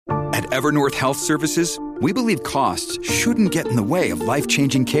At Evernorth Health Services, we believe costs shouldn't get in the way of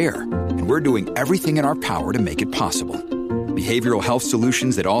life-changing care, and we're doing everything in our power to make it possible. Behavioral health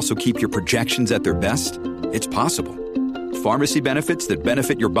solutions that also keep your projections at their best? It's possible. Pharmacy benefits that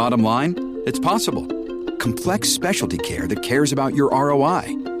benefit your bottom line? It's possible. Complex specialty care that cares about your ROI?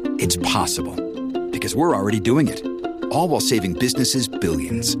 It's possible. Because we're already doing it. All while saving businesses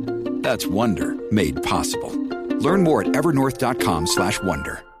billions. That's Wonder made possible. Learn more at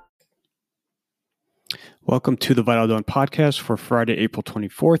evernorth.com/wonder. Welcome to the Vital Dawn podcast for Friday, April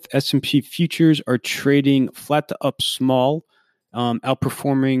 24th. S&P futures are trading flat to up small,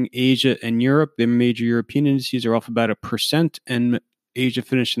 outperforming Asia and Europe. The major European indices are off about 1%, and Asia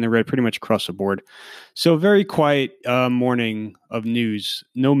finished in the red pretty much across the board. So very quiet morning of news.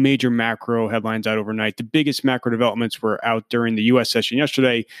 No major macro headlines out overnight. The biggest macro developments were out during the U.S. session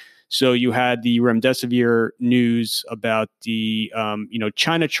yesterday. So you had the remdesivir news about the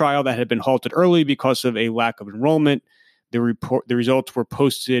China trial that had been halted early because of a lack of enrollment. The results were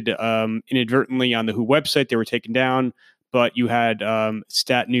posted inadvertently on the WHO website. They were taken down, but you had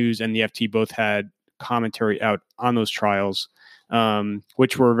Stat News and the FT both had commentary out on those trials,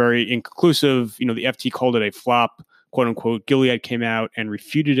 which were very inconclusive. The FT called it a flop, quote unquote. Gilead came out and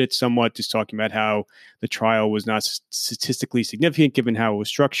refuted it somewhat, just talking about how the trial was not statistically significant given how it was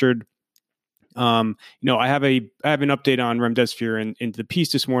structured. I have an update on remdesivir in the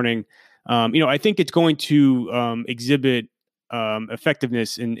piece this morning. I think it's going to exhibit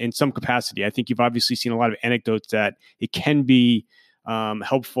effectiveness in some capacity. I think you've obviously seen a lot of anecdotes that it can be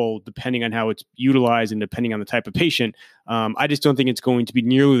helpful depending on how it's utilized and depending on the type of patient. I just don't think it's going to be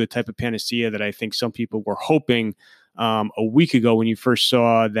nearly the type of panacea that I think some people were hoping a week ago when you first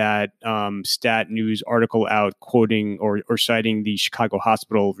saw that Stat News article out quoting or citing the Chicago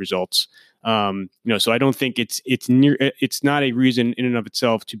hospital results. So I don't think it's not a reason in and of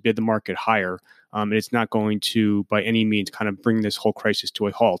itself to bid the market higher. And it's not going to by any means kind of bring this whole crisis to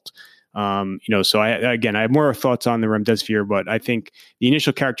a halt. So I have more thoughts on the remdesivir, but I think the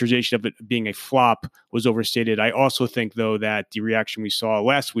initial characterization of it being a flop was overstated. I also think, though, that the reaction we saw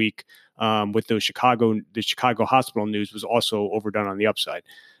last week with the Chicago hospital news was also overdone on the upside.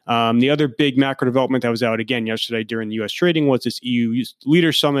 The other big macro development that was out again yesterday during the U.S. trading was this EU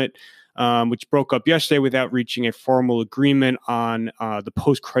Leader Summit, which broke up yesterday without reaching a formal agreement on the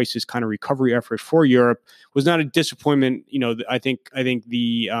post-crisis kind of recovery effort for Europe. Was not a disappointment. I think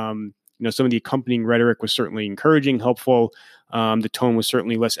the some of the accompanying rhetoric was certainly encouraging, helpful. The tone was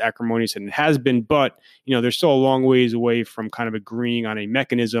certainly less acrimonious than it has been, but they're still a long ways away from kind of agreeing on a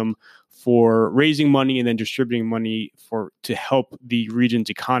mechanism for raising money and then distributing money to help the region's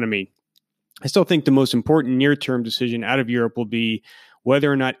economy. I still think the most important near-term decision out of Europe will be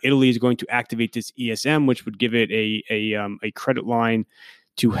whether or not Italy is going to activate this ESM, which would give it a credit line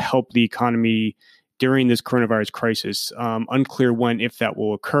to help the economy during this coronavirus crisis. Unclear when, if that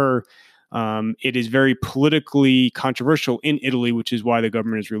will occur. It is very politically controversial in Italy, which is why the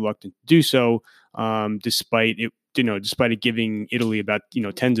government is reluctant to do so, despite it giving Italy about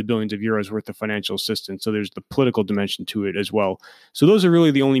tens of billions of euros worth of financial assistance. So there's the political dimension to it as well. So those are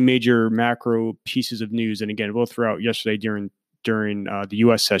really the only major macro pieces of news. And again, both throughout yesterday during the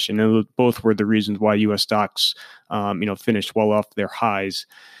U.S. session, and both were the reasons why U.S. stocks, finished well off their highs.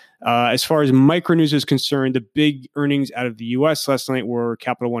 As far as micro news is concerned, the big earnings out of the U.S. last night were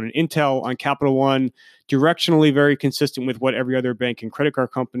Capital One and Intel. On Capital One, directionally very consistent with what every other bank and credit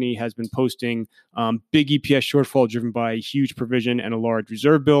card company has been posting. Big EPS shortfall driven by a huge provision and a large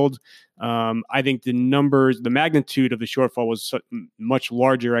reserve build. I think the magnitude of the shortfall was much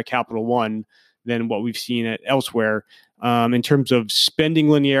larger at Capital One than what we've seen elsewhere. In terms of spending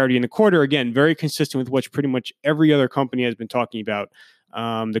linearity in the quarter, again, very consistent with what pretty much every other company has been talking about.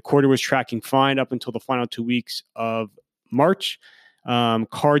 The quarter was tracking fine up until the final 2 weeks of March.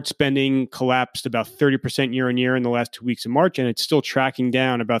 Card spending collapsed about 30% year on year in the last 2 weeks of March, and it's still tracking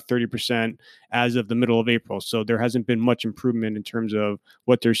down about 30% as of the middle of April. So there hasn't been much improvement in terms of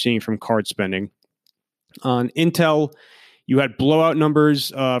what they're seeing from card spending. On Intel, you had blowout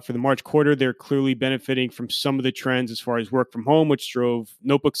numbers for the March quarter. They're clearly benefiting from some of the trends as far as work from home, which drove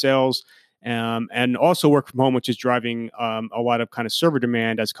notebook sales, and also work from home, which is driving a lot of kind of server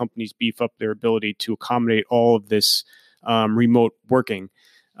demand as companies beef up their ability to accommodate all of this remote working.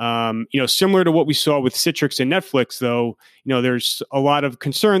 Similar to what we saw with Citrix and Netflix, though, there's a lot of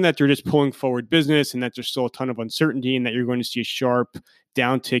concern that they're just pulling forward business and that there's still a ton of uncertainty and that you're going to see a sharp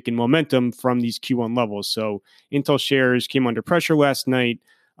downtick in momentum from these Q1 levels. So Intel shares came under pressure last night.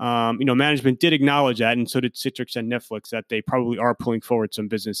 Management did acknowledge that, and so did Citrix and Netflix, that they probably are pulling forward some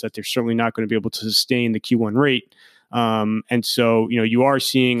business, that they're certainly not going to be able to sustain the Q1 rate. And so, you are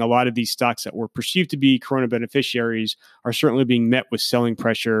seeing a lot of these stocks that were perceived to be Corona beneficiaries are certainly being met with selling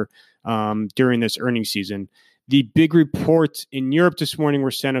pressure during this earnings season. The big reports in Europe this morning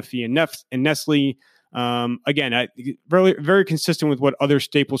were Sanofi and Nestle. Again, very, very consistent with what other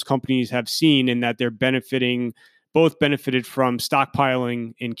staples companies have seen in that they're both benefited from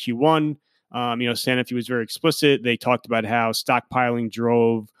stockpiling in Q1. Sanofi was very explicit. They talked about how stockpiling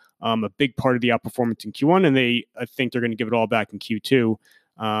drove a big part of the outperformance in Q1, and I think they're going to give it all back in Q2.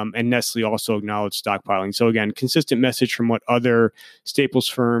 And Nestle also acknowledged stockpiling. So again, consistent message from what other staples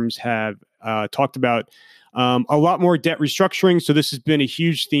firms have talked about. A lot more debt restructuring. So this has been a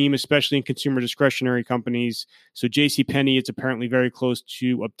huge theme, especially in consumer discretionary companies. So JCPenney, it's apparently very close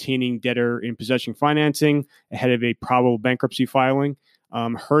to obtaining debtor in possession financing ahead of a probable bankruptcy filing.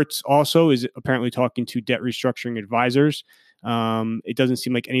 Hertz also is apparently talking to debt restructuring advisors. It doesn't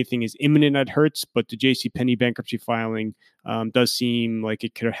seem like anything is imminent at Hertz, but the JCPenney bankruptcy filing does seem like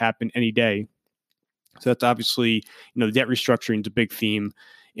it could happen any day. So that's obviously, the debt restructuring is a big theme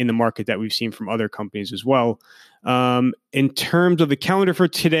in the market that we've seen from other companies as well. In terms of the calendar for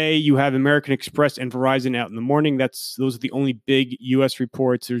today, you have American Express and Verizon out in the morning. Those are the only big U.S.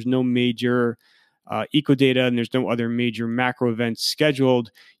 reports. There's no major eco data, and there's no other major macro events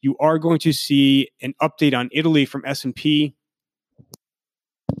scheduled. You are going to see an update on Italy from S&P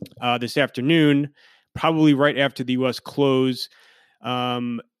this afternoon, probably right after the U.S. close.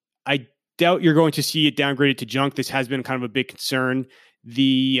 I doubt you're going to see it downgraded to junk. This has been kind of a big concern. Recall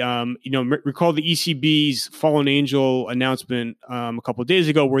the ECB's fallen angel announcement a couple of days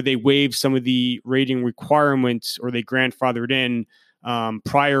ago, where they waived some of the rating requirements, or they grandfathered in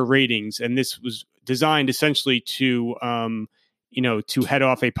prior ratings, and this was designed essentially to head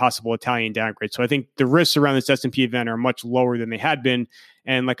off a possible Italian downgrade. So I think the risks around this S&P event are much lower than they had been.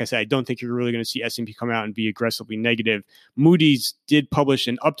 And like I said, I don't think you're really going to see S&P come out and be aggressively negative. Moody's did publish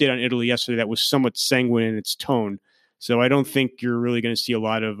an update on Italy yesterday that was somewhat sanguine in its tone. So I don't think you're really going to see a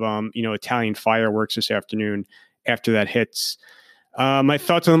lot of, Italian fireworks this afternoon after that hits. My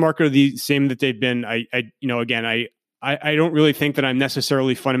thoughts on the market are the same that they've been. I don't really think that I'm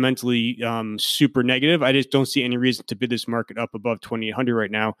necessarily fundamentally super negative. I just don't see any reason to bid this market up above 2,800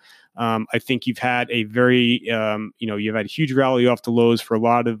 right now. I think you've had a very, you've had a huge rally off the lows for a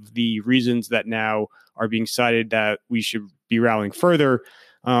lot of the reasons that now are being cited that we should be rallying further,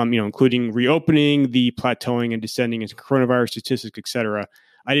 including reopening, the plateauing and descending into coronavirus statistics, et cetera.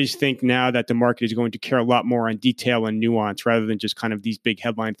 I just think now that the market is going to care a lot more on detail and nuance rather than just kind of these big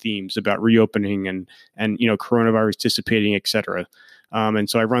headline themes about reopening and coronavirus dissipating, et cetera. And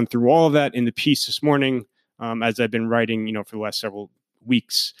so I run through all of that in the piece this morning, as I've been writing, for the last several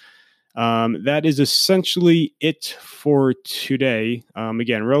weeks. That is essentially it for today.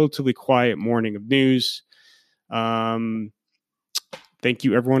 Again, relatively quiet morning of news. Thank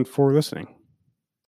you, everyone, for listening.